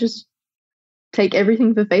 So they just take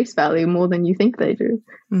everything for face value more than you think they do.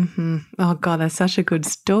 Oh God, that's such a good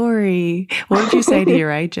story. What did you say to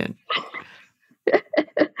your agent?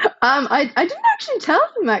 I didn't actually tell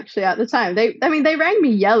them actually at the time. They rang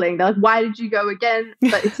me yelling. They're like, "Why did you go again?"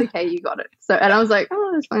 But it's okay, you got it. So, and I was like,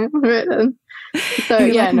 "Oh, that's fine, all right then."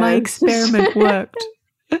 So my experiment worked.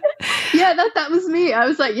 Yeah, that was me. I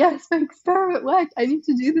was like, yes, my experiment worked. I need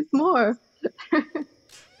to do this more.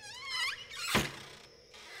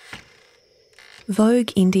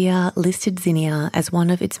 Vogue India listed Zinnia as one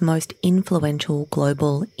of its most influential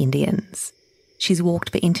global Indians. She's walked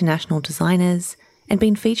for international designers and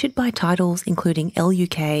been featured by titles including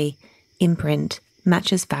LUK, Imprint,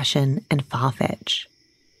 Matches Fashion and Farfetch.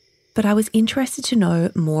 But I was interested to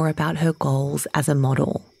know more about her goals as a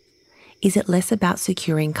model. Is it less about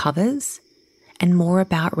securing covers and more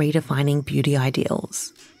about redefining beauty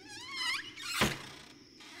ideals?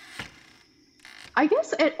 I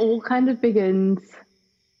guess it all kind of begins,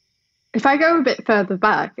 if I go a bit further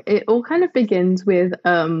back, it all kind of begins with,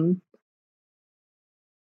 I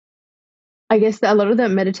guess that a lot of the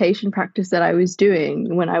meditation practice that I was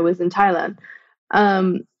doing when I was in Thailand.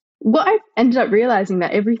 What I ended up realizing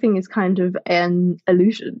that everything is kind of an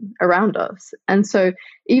illusion around us. And so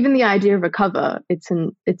even the idea of a cover, it's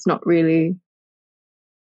not really,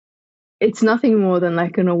 it's nothing more than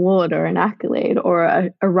like an award or an accolade, or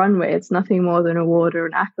a runway. It's nothing more than an award or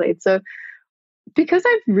an accolade. So because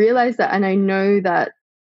I've realized that, and I know that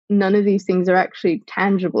none of these things are actually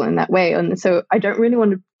tangible in that way, and so I don't really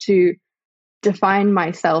want to define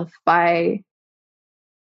myself by,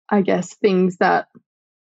 I guess, things that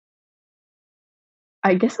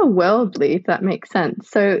I guess are worldly, if that makes sense.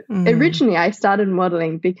 So originally I started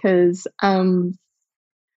modeling because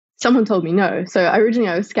someone told me no. So originally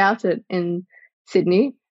I was scouted in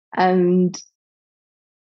Sydney, and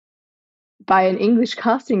by an English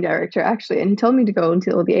casting director, actually, and he told me to go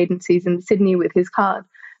into all the agencies in Sydney with his card.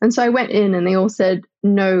 And so I went in and they all said,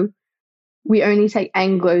 no, we only take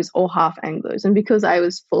Anglos or half Anglos. And because I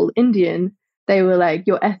was full Indian, they were like,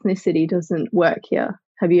 your ethnicity doesn't work here.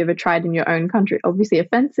 Have you ever tried in your own country? Obviously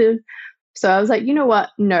offensive. So I was like, you know what?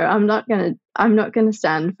 No, I'm not gonna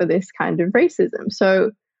stand for this kind of racism.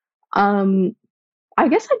 So I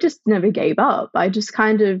guess I just never gave up. I just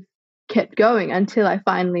kind of kept going until I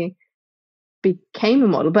finally became a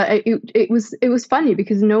model. But it was funny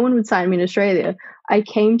because no one would sign me in Australia. I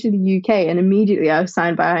came to the UK and immediately I was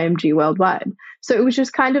signed by IMG worldwide. So it was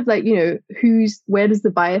just kind of like, where does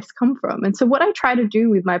the bias come from? And so what I try to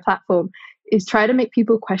do with my platform is try to make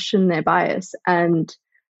people question their bias and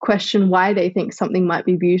question why they think something might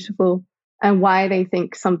be beautiful and why they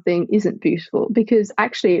think something isn't beautiful, because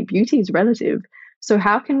actually beauty is relative. So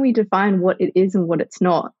how can we define what it is and what it's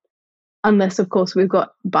not? Unless, of course, we've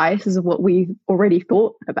got biases of what we already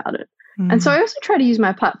thought about it. And so I also try to use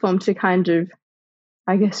my platform to kind of,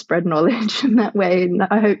 I guess, spread knowledge in that way. And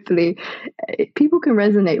hopefully people can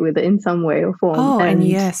resonate with it in some way or form. Oh, and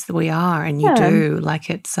yes, we are. And you do. Like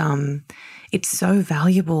it's so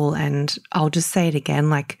valuable. And I'll just say it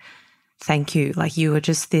again, like, thank you. Like you are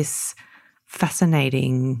just this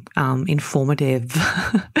fascinating, informative,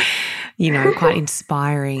 quite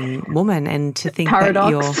inspiring woman. And to think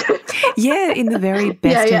Paradox. that you're, in the very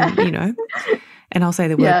best, and I'll say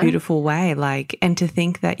the word beautiful way, like, and to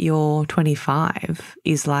think that you're 25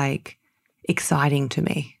 is like exciting to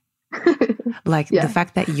me. Like the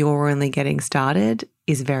fact that you're only getting started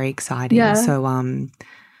is very exciting. Yeah.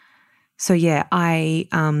 So yeah, I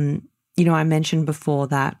mentioned before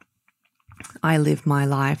that I live my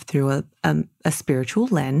life through a spiritual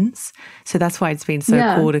lens. So that's why it's been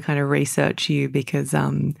so cool to kind of research you because,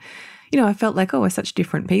 I felt like, we're such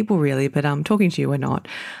different people really, but talking to you, we're not.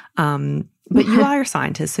 But you are a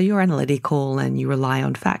scientist, so you're analytical and you rely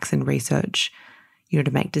on facts and research,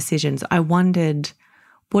 to make decisions. I wondered,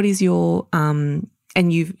 what is your, and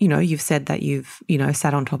you've said that you've,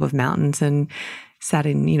 sat on top of mountains and sat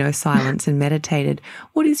in, silence and meditated.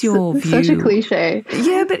 What is your view? Such a cliche.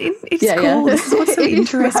 Yeah, but it's cool. Yeah. This is what's so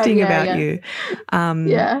interesting about you.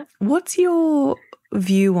 What's your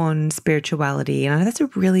view on spirituality? And I know that's a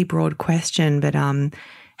really broad question, but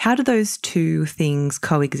how do those two things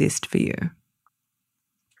coexist for you?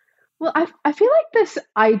 Well, I feel like this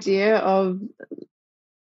idea of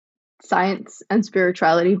science and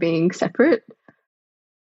spirituality being separate,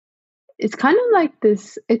 it's kind of like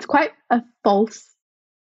this, it's quite a false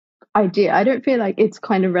idea. I don't feel like it's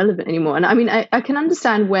kind of relevant anymore. And I mean, I can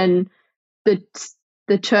understand when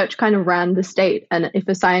the church kind of ran the state, and if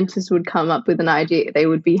a scientist would come up with an idea, they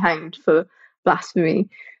would be hanged for blasphemy.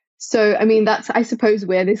 So, I mean, that's, I suppose,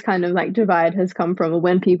 where this kind of like divide has come from, or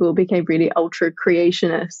when people became really ultra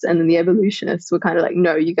creationists and then the evolutionists were kind of like,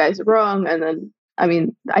 no, you guys are wrong. And then, I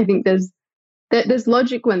mean, I think there's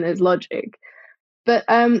logic when there's logic. But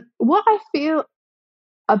what I feel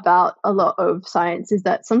about a lot of science is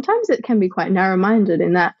that sometimes it can be quite narrow-minded,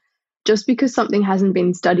 in that just because something hasn't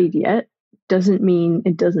been studied yet doesn't mean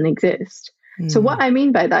it doesn't exist. So what I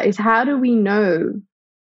mean by that is, how do we know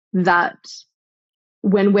that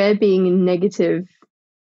when we're being negative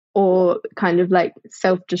or kind of like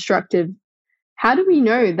self-destructive, how do we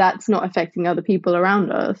know that's not affecting other people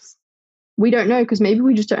around us? We don't know, because maybe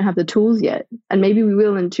we just don't have the tools yet, and maybe we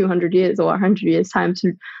will in 200 years or 100 years time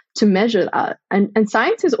to measure that. And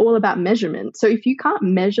science is all about measurement. So if you can't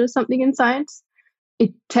measure something in science,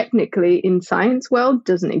 it technically in science world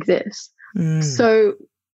doesn't exist. So,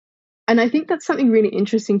 and I think that's something really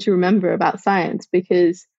interesting to remember about science,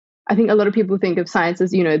 because I think a lot of people think of science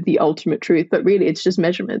as, you know, the ultimate truth, but really it's just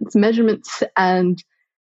measurements and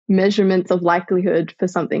measurements of likelihood for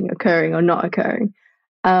something occurring or not occurring,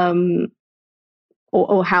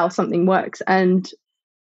 or how something works. And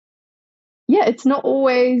yeah, it's not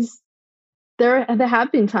always, there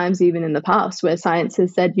have been times even in the past where science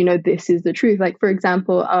has said, you know, this is the truth. Like, for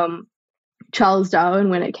example, Charles Darwin,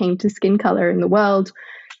 when it came to skin color in the world,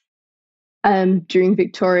 during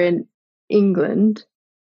Victorian England,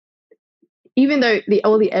 even though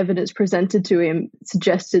all the evidence presented to him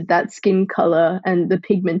suggested that skin color and the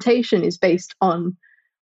pigmentation is based on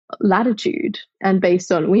latitude and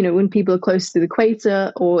based on, you know, when people are close to the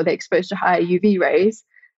equator or they're exposed to higher UV rays,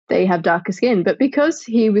 they have darker skin. But because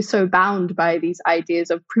he was so bound by these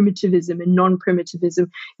ideas of primitivism and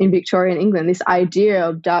non-primitivism in Victorian England, this idea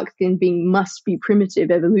of dark skin being must be primitive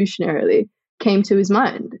evolutionarily came to his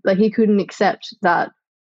mind. Like, he couldn't accept that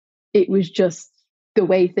it was just the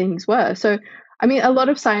way things were. So, I mean, a lot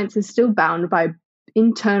of science is still bound by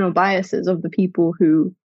internal biases of the people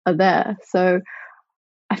who are there. So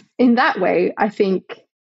in that way, I think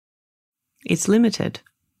it's limiting.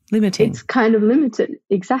 It's kind of limited,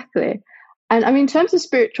 exactly. And I mean, in terms of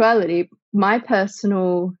spirituality, my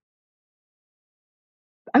personal,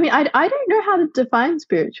 I mean, I don't know how to define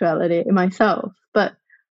spirituality myself, but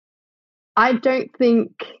I don't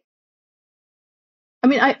think, I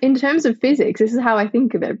mean, in terms of physics, this is how I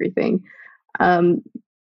think of everything. For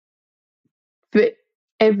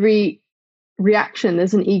every reaction,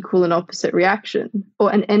 there's an equal and opposite reaction,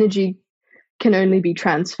 or an energy can only be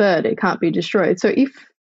transferred, it can't be destroyed. So if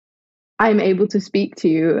I'm able to speak to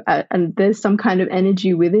you and there's some kind of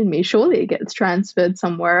energy within me, surely it gets transferred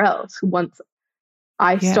somewhere else once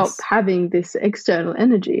I stop having this external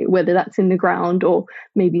energy, whether that's in the ground or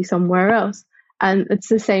maybe somewhere else. And it's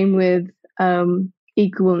the same with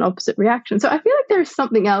equal and opposite reaction. So I feel like there's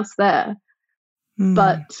something else there.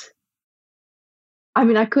 But I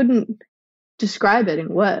mean, I couldn't describe it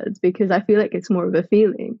in words because I feel like it's more of a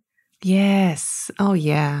feeling. Yes. Oh,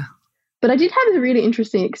 yeah. But I did have a really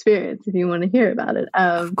interesting experience, if you want to hear about it.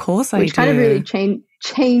 Of course I do. Which kind of really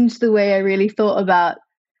changed the way I really thought about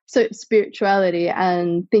spirituality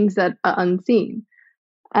and things that are unseen.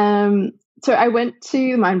 So I went to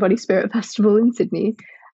the Mind Body Spirit Festival in Sydney,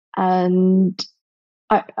 and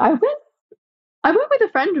I went with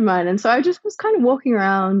a friend of mine, and so I just was kind of walking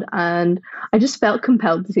around and I just felt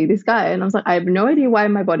compelled to see this guy, and I was like, I have no idea why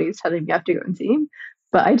my body is telling me I have to go and see him,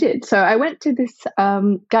 but I did. So I went to this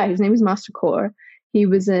guy, his name is Master Core. He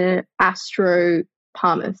was an astro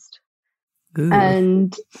palmist.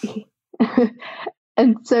 And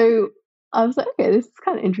so I was like, okay, this is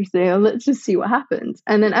kind of interesting. Let's just see what happens.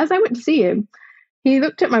 And then as I went to see him, he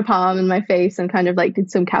looked at my palm and my face and kind of like did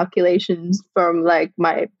some calculations from like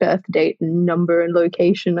my birth date and number and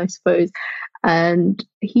location, I suppose. And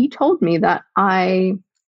he told me that I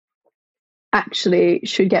actually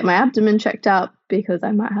should get my abdomen checked out because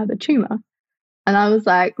I might have a tumor. And I was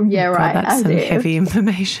like, yeah, right. That's some heavy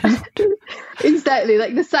information. Exactly.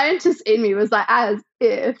 Like the scientist in me was like, as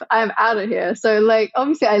if I'm out of here. So like,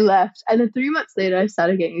 obviously I left. And then 3 months later, I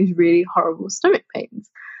started getting these really horrible stomach pains.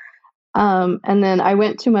 And then I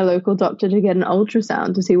went to my local doctor to get an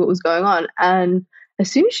ultrasound to see what was going on. And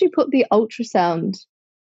as soon as she put the ultrasound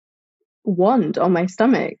wand on my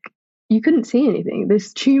stomach, you couldn't see anything.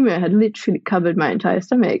 This tumor had literally covered my entire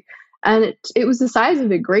stomach. And it was the size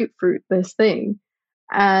of a grapefruit, this thing.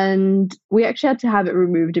 And we actually had to have it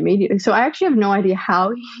removed immediately. So I actually have no idea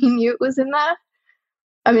how he knew it was in there.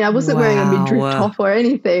 I mean, I wasn't wearing a midriff top or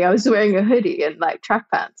anything. I was wearing a hoodie and like track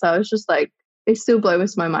pants. I was just like, it still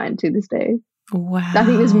blows my mind to this day. Wow. I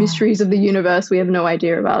think there's mysteries of the universe we have no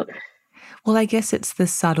idea about. Well, I guess it's the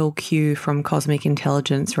subtle cue from cosmic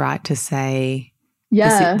intelligence, right, to say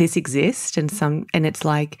this exists, and it's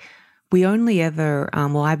like we only ever,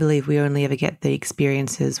 I believe we only ever get the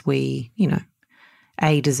experiences we,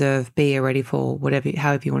 A, deserve, B, are ready for, whatever,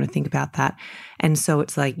 however you want to think about that. And so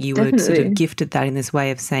it's like you were sort of gifted that in this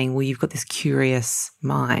way of saying, well, you've got this curious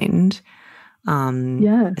mind.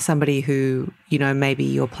 Somebody who, maybe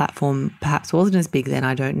your platform perhaps wasn't as big then,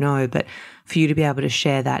 I don't know. But for you to be able to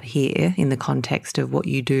share that here in the context of what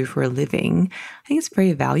you do for a living, I think it's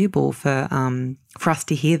very valuable for us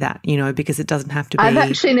to hear that, you know, because it doesn't have to be. I've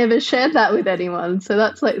actually never shared that with anyone, so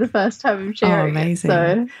that's like the first time I'm sharing. Oh, amazing! It,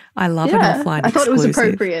 so, I love an offline. I thought it was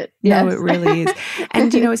appropriate. Yes. No, it really is.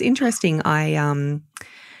 And you know, it's interesting.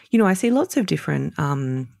 I see lots of different,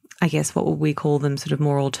 I guess, what we call them, sort of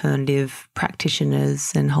more alternative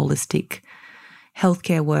practitioners and holistic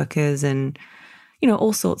healthcare workers, and you know,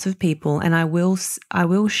 all sorts of people. And I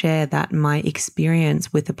will share that my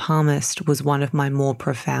experience with a palmist was one of my more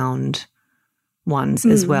profound ones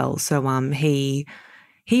as well. So he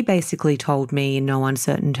basically told me in no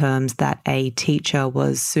uncertain terms that a teacher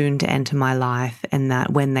was soon to enter my life, and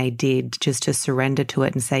that when they did, just to surrender to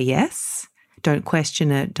it and say yes. Don't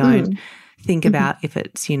question it. Don't think about if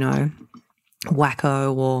it's, you know,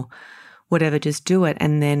 wacko or whatever, just do it.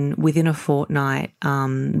 And then within a fortnight,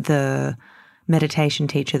 the meditation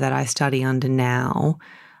teacher that I study under now,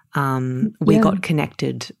 we got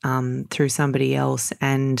connected through somebody else.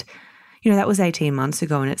 And, you know, that was 18 months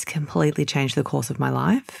ago, and it's completely changed the course of my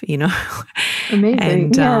life, you know. Amazing.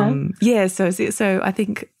 And so I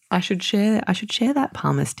think I should share that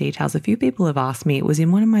palmist details. A few people have asked me. It was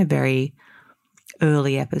in one of my very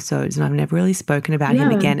early episodes, and I've never really spoken about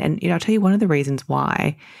him again. And, you know, I'll tell you one of the reasons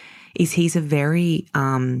why is he's a very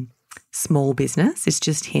small business. It's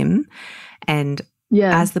just him. And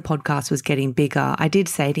as the podcast was getting bigger, I did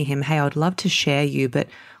say to him, hey, I would love to share you, but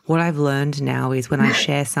what I've learned now is when I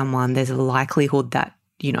share someone, there's a likelihood that,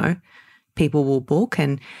 you know, people will book.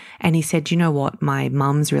 And he said, you know what, my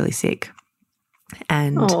mum's really sick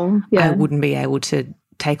and I wouldn't be able to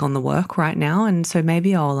take on the work right now. And so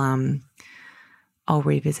maybe I'll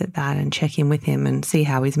revisit that and check in with him and see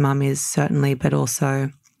how his mum is, certainly, but also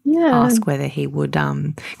ask whether he would,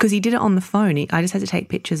 because he did it on the phone. I just had to take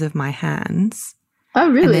pictures of my hands. Oh,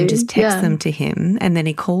 really? And then just text them to him, and then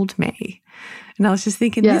he called me. And I was just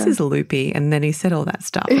thinking, this is loopy. And then he said all that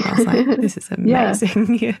stuff. And I was like, this is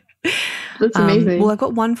amazing. That's amazing. Well, I've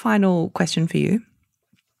got one final question for you.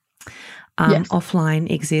 Offline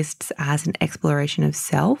exists as an exploration of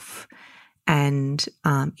self, and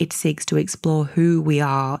it seeks to explore who we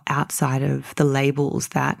are outside of the labels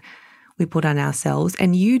that we put on ourselves.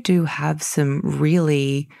 And you do have some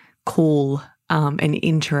really cool and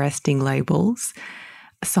interesting labels,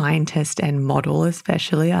 scientist and model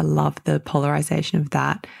especially. I love the polarization of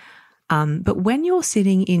that. But when you're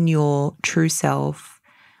sitting in your true self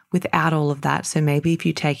without all of that, so maybe if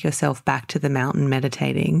you take yourself back to the mountain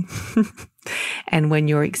meditating and when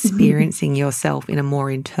you're experiencing yourself in a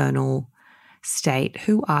more internal state,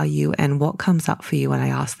 who are you and what comes up for you when I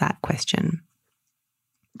ask that question?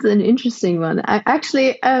 It's an interesting one.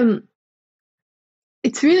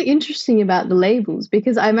 It's really interesting about the labels,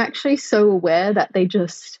 because I'm actually so aware that they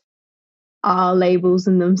just are labels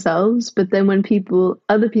in themselves. But then when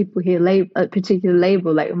other people hear a particular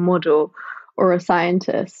label, like a model or a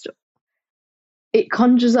scientist, it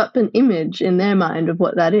conjures up an image in their mind of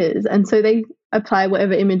what that is. And so they apply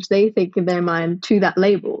whatever image they think in their mind to that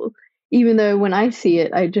label, even though when I see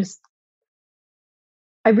it,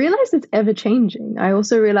 I realize it's ever changing. I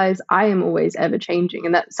also realize I am always ever changing,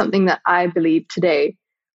 and that's something that I believe today,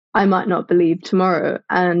 I might not believe tomorrow.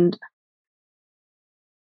 And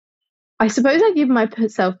I suppose I give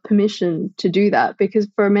myself permission to do that, because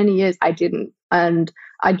for many years I didn't, and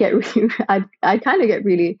I'd kind of get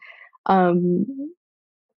really, I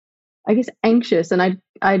guess, anxious, and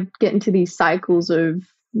I'd get into these cycles of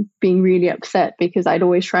being really upset because I'd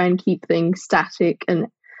always try and keep things static, and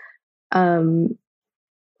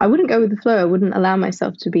I wouldn't go with the flow. I wouldn't allow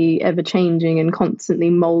myself to be ever changing and constantly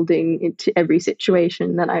molding into every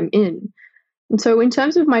situation that I'm in. And so in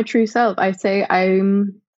terms of my true self, I say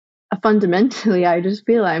fundamentally, I just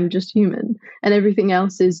feel I'm just human, and everything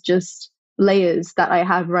else is just layers that I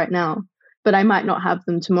have right now, but I might not have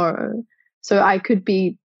them tomorrow. So I could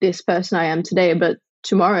be this person I am today, but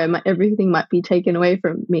tomorrow everything might be taken away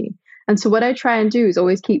from me. And so what I try and do is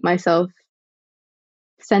always keep myself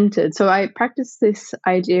centered. So I practice this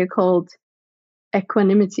idea called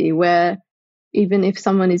equanimity, where even if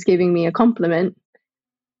someone is giving me a compliment,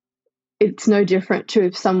 it's no different to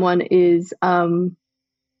if someone is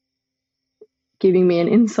giving me an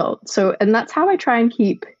insult. So, and that's how I try and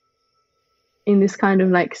keep in this kind of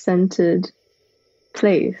like centered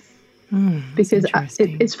place, because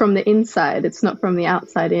it's from the inside, it's not from the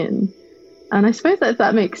outside in. And I suppose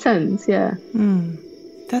that makes sense. Yeah.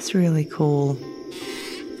 That's really cool.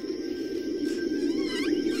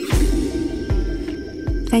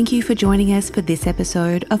 Thank you for joining us for this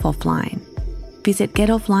episode of Offline. Visit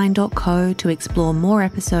getoffline.co to explore more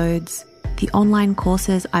episodes, the online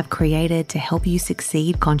courses I've created to help you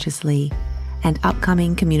succeed consciously, and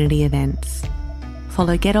upcoming community events.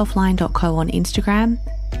 Follow getoffline.co on Instagram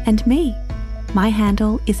and me. My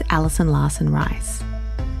handle is Alison Larson Rice.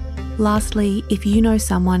 Lastly, if you know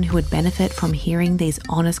someone who would benefit from hearing these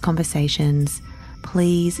honest conversations,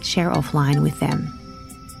 please share Offline with them.